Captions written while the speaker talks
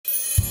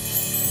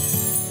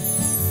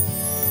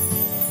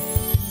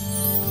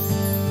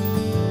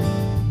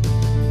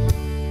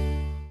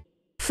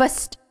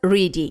First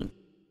reading.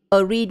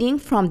 A reading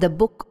from the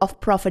book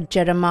of Prophet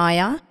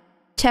Jeremiah,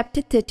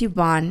 chapter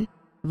 31,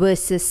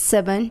 verses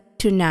 7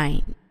 to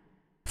 9.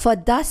 For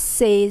thus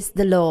says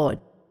the Lord,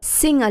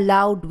 sing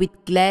aloud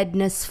with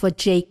gladness for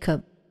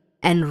Jacob,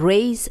 and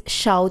raise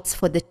shouts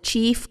for the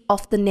chief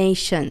of the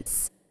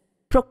nations.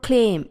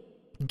 Proclaim,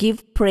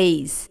 give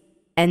praise,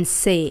 and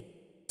say,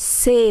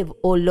 save,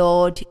 O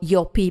Lord,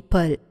 your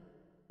people,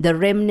 the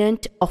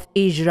remnant of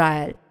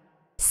Israel.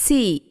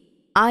 See,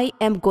 I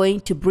am going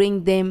to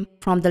bring them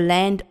from the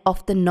land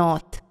of the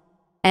north,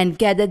 and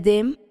gather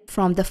them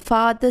from the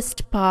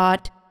farthest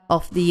part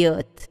of the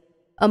earth.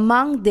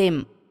 Among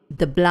them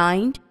the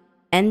blind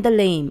and the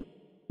lame,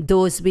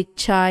 those with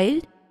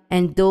child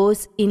and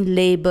those in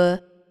labor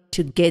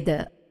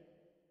together.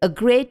 A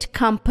great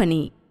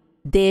company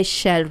they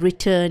shall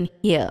return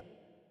here.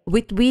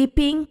 With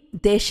weeping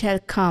they shall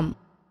come,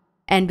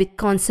 and with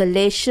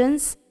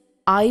consolations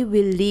I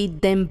will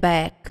lead them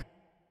back.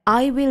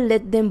 I will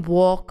let them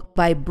walk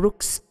by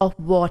brooks of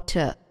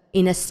water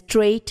in a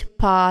straight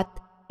path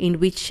in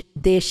which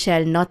they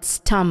shall not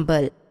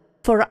stumble.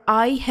 For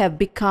I have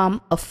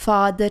become a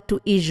father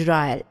to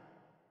Israel,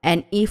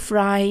 and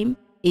Ephraim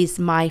is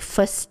my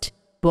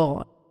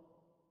firstborn.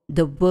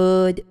 The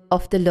word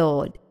of the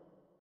Lord.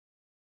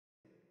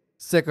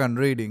 Second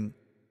reading.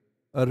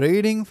 A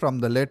reading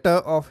from the letter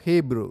of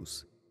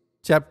Hebrews,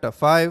 chapter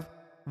 5,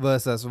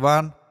 verses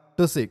 1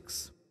 to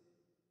 6.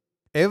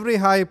 Every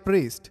high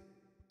priest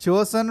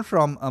chosen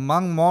from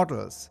among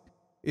mortals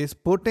is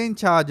put in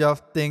charge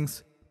of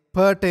things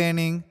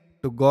pertaining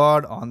to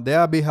God on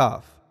their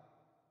behalf,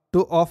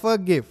 to offer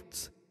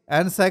gifts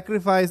and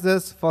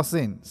sacrifices for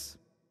sins.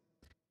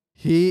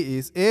 He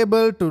is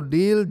able to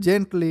deal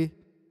gently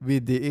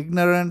with the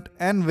ignorant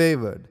and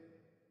wayward,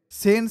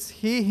 since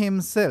he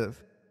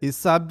himself is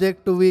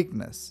subject to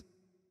weakness,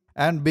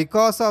 and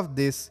because of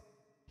this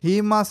he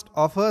must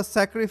offer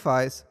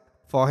sacrifice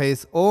for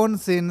his own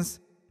sins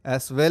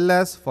as well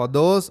as for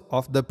those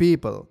of the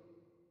people.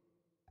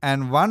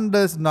 And one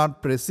does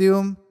not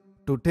presume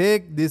to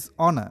take this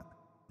honor,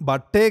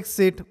 but takes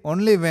it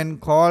only when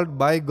called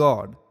by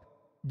God,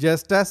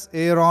 just as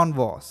Aaron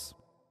was.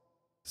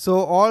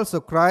 So also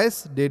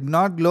Christ did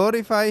not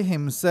glorify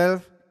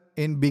himself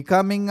in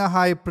becoming a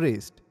high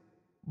priest,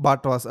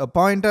 but was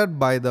appointed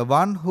by the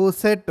one who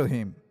said to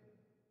him,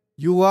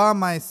 "You are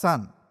my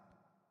son,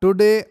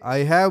 today I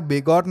have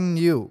begotten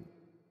you."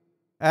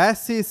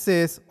 As he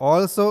says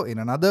also in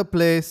another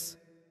place,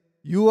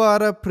 "You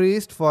are a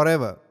priest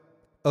forever,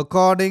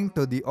 according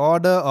to the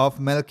order of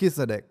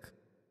Melchizedek."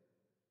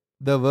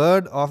 The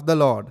word of the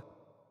Lord.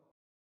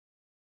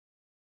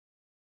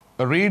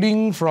 A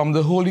reading from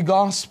the Holy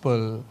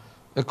Gospel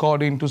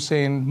according to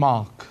Saint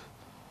Mark,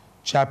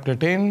 chapter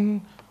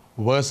 10,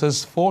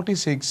 verses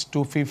 46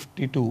 to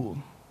 52.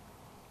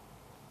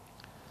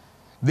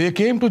 They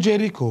came to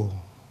Jericho.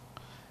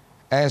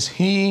 As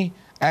he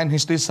and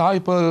his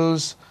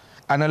disciples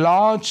and a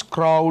large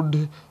crowd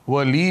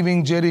were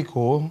leaving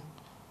Jericho,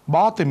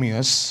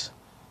 Bartimaeus,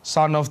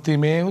 son of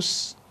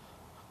Timaeus,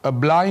 a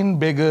blind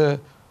beggar,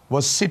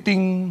 was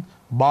sitting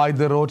by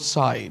the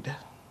roadside.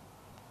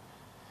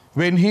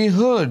 When he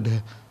heard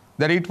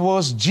that it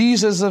was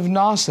Jesus of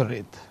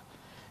Nazareth,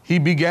 he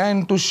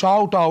began to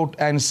shout out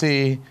and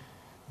say,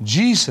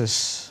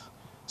 "Jesus,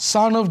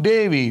 Son of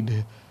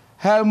David,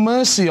 have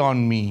mercy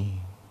on me."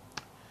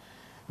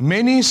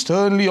 Many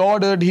sternly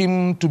ordered him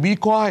to be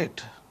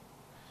quiet,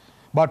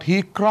 but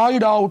he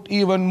cried out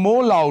even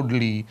more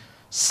loudly,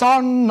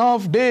 "Son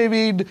of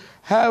David,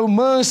 have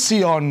mercy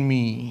on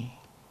me."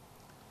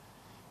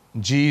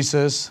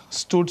 Jesus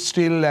stood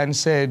still and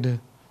said,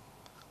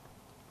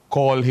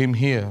 "Call him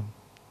here."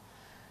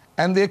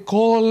 And they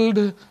called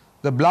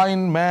the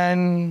blind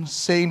man,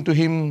 saying to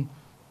him,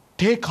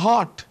 "Take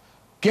heart,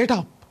 get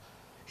up,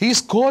 he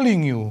is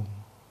calling you."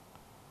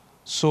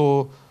 So,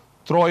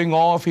 throwing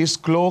off his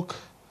cloak,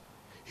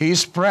 he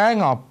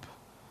sprang up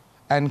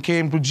and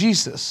came to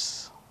Jesus.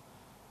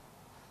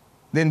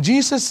 Then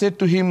Jesus said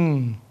to him,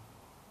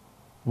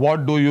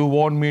 "What do you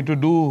want me to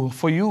do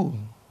for you?"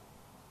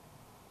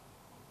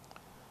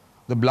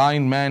 The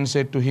blind man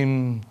said to him,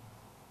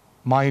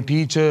 "My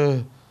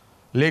teacher,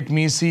 let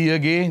me see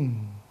again."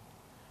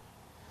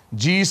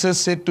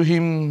 Jesus said to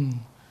him,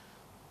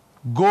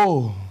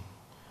 "Go,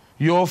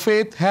 your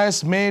faith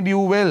has made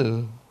you well."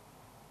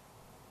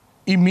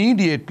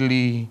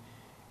 Immediately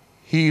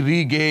he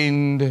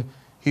regained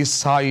his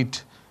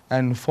sight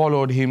and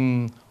followed him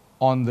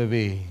on the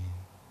way.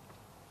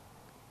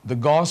 The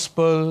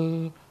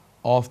Gospel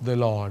of the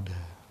Lord.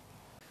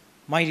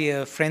 My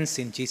dear friends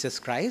in Jesus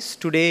Christ,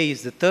 today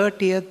is the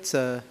 30th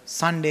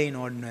Sunday in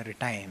Ordinary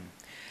Time.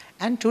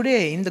 And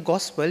today in the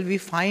Gospel we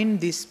find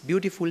this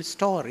beautiful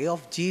story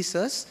of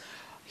Jesus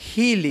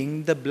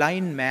healing the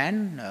blind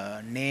man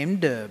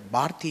named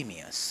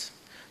Bartimaeus.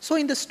 So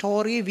in the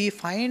story we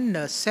find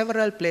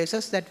several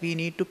places that we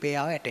need to pay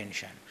our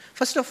attention.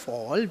 First of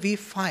all, we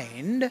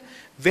find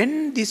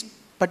when this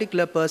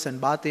particular person,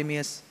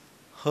 Bartimaeus,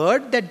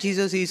 heard that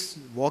Jesus is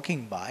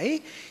walking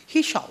by,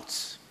 he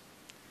shouts.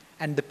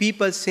 And the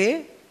people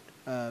say,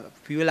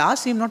 we will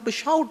ask him not to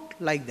shout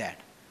like that.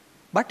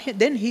 But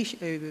then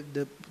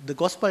the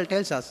gospel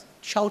tells us,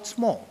 shouts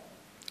more.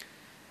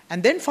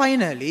 And then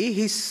finally,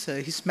 his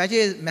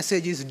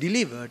message is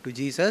delivered to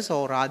Jesus,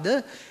 or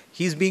rather,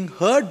 he's being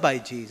heard by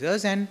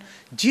Jesus, and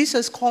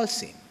Jesus calls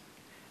him.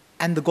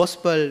 And the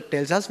gospel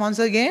tells us once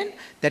again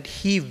that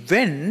he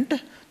went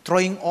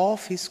throwing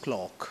off his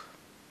cloak.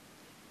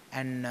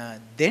 And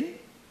then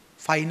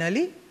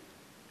finally,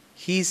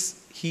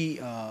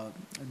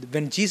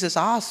 when Jesus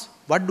asks,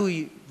 what do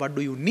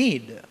you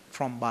need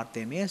from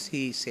Bartimaeus?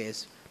 He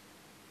says,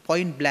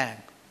 point blank,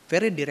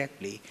 very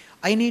directly,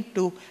 I need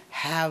to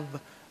have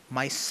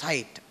my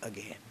sight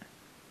again.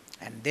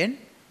 And then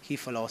he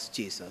follows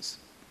Jesus.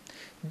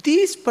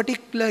 These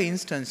particular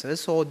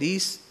instances, or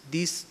these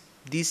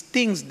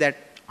things that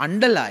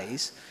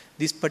underlies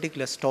this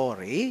particular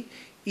story,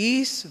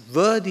 is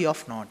worthy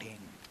of noting.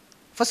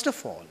 First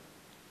of all,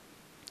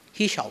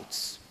 he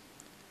shouts.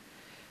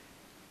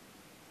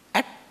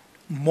 At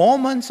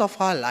moments of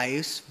our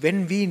lives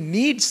when we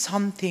need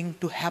something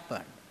to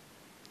happen,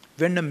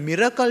 when a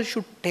miracle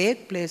should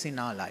take place in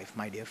our life,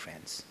 my dear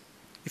friends,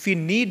 if we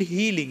need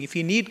healing, if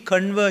we need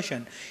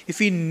conversion, if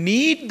we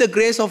need the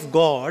grace of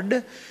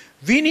God,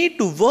 we need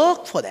to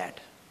work for that.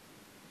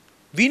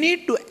 We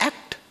need to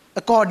act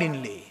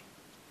accordingly.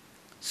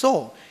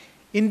 So,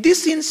 in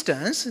this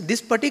instance,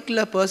 this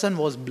particular person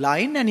was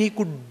blind and he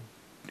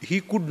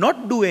could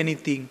not do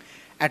anything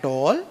at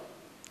all.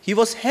 He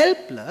was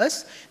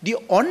helpless. The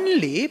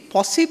only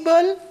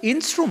possible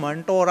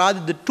instrument, or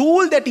rather the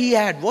tool that he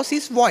had, was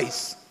his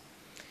voice.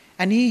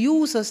 And he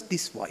uses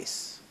this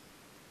voice.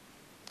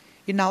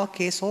 In our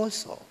case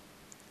also,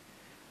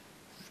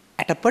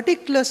 at a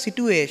particular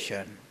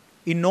situation,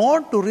 in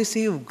order to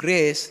receive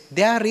grace,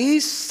 there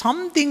is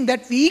something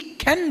that we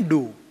can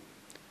do.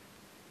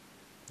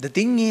 The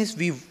thing is,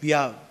 we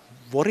are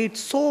worried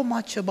so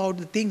much about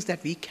the things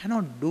that we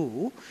cannot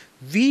do,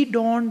 we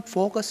don't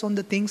focus on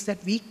the things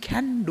that we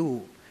can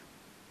do,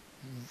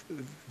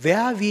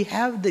 where we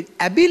have the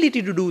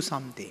ability to do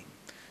something.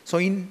 So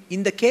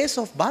in the case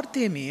of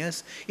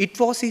Bartimaeus, it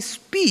was his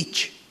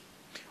speech.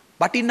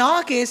 But in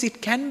our case,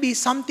 it can be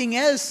something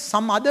else,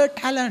 some other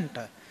talent,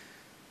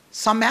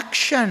 some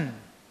action,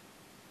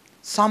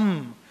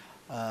 some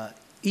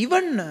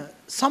word,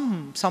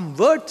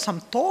 some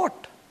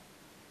thought,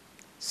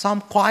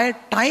 some quiet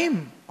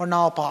time on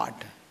our part,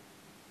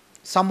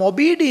 some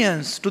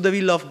obedience to the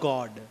will of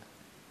God,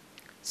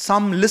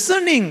 some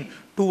listening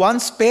to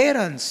one's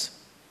parents,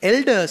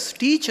 elders,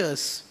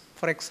 teachers,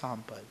 for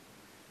example.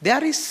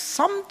 There is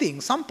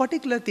something, some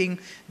particular thing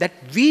that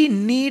we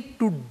need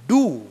to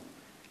do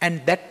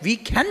and that we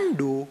can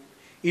do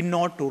in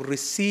order to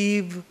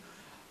receive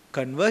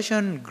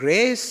conversion,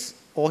 grace,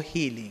 or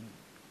healing.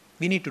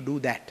 We need to do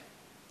that.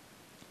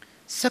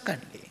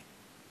 Secondly,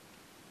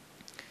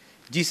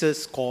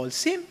 Jesus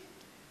calls him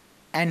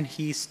and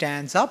he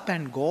stands up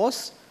and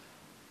goes,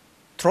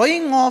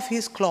 throwing off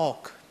his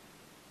cloak.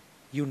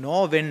 You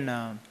know,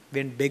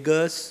 when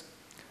beggars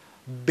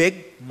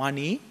beg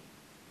money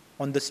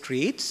on the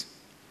streets,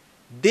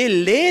 they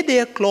lay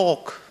their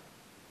cloak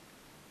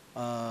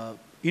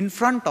in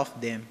front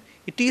of them.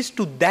 It is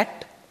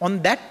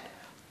on that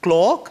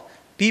cloak,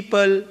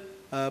 people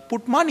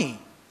put money,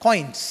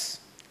 coins.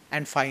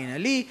 And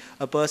finally,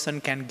 a person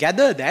can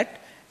gather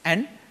that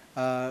and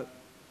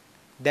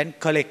then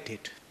collect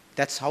it.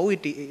 That's how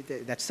it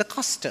is. That's the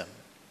custom.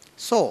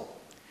 So,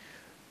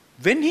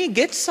 when he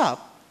gets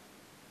up,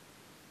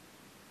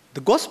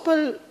 the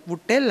gospel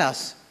would tell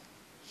us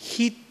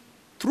he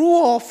threw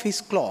off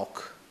his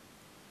cloak,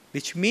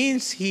 which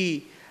means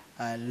he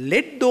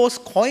let those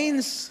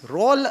coins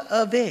roll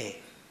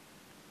away.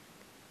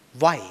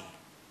 Why?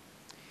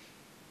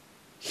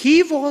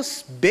 He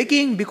was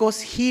begging because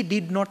he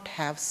did not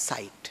have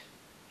sight.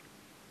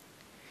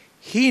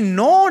 He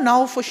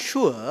knows for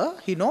sure,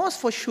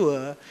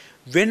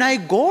 when I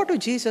go to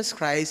Jesus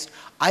Christ,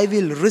 I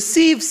will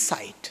receive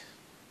sight.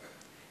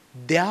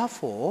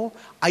 Therefore,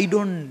 I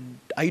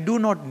do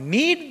not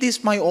need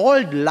this my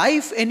old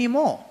life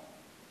anymore.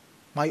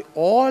 My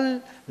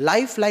old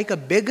life like a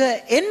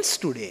beggar ends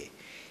today.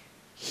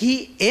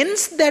 He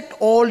ends that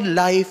old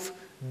life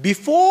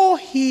before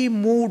he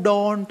moved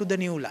on to the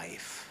new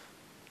life.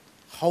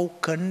 How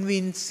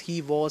convinced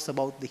he was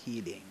about the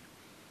healing.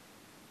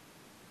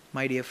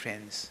 My dear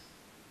friends,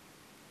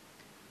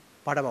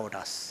 what about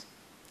us?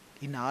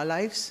 In our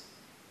lives,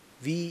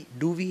 do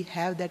we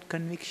have that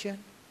conviction?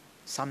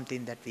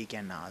 Something that we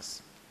can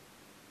ask.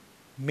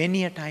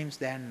 Many a times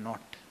than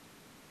not.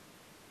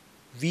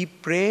 We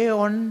pray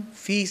on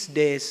feast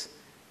days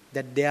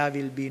that there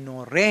will be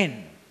no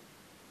rain.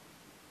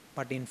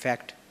 But in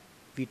fact,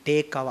 we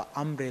take our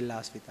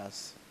umbrellas with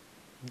us.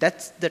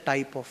 That's the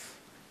type of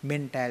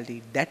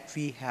mentality that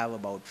we have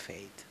about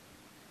faith.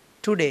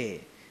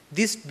 Today,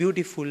 this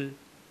beautiful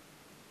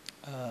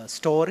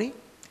story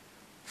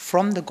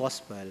from the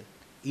gospel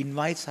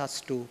invites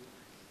us to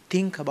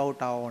think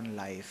about our own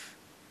life.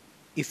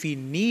 If we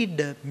need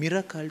a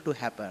miracle to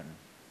happen,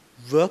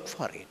 work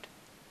for it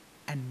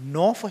and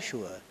know for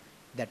sure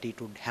that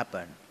it would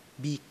happen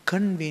be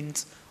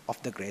convinced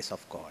of the grace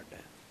of God.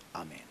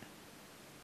 Amen.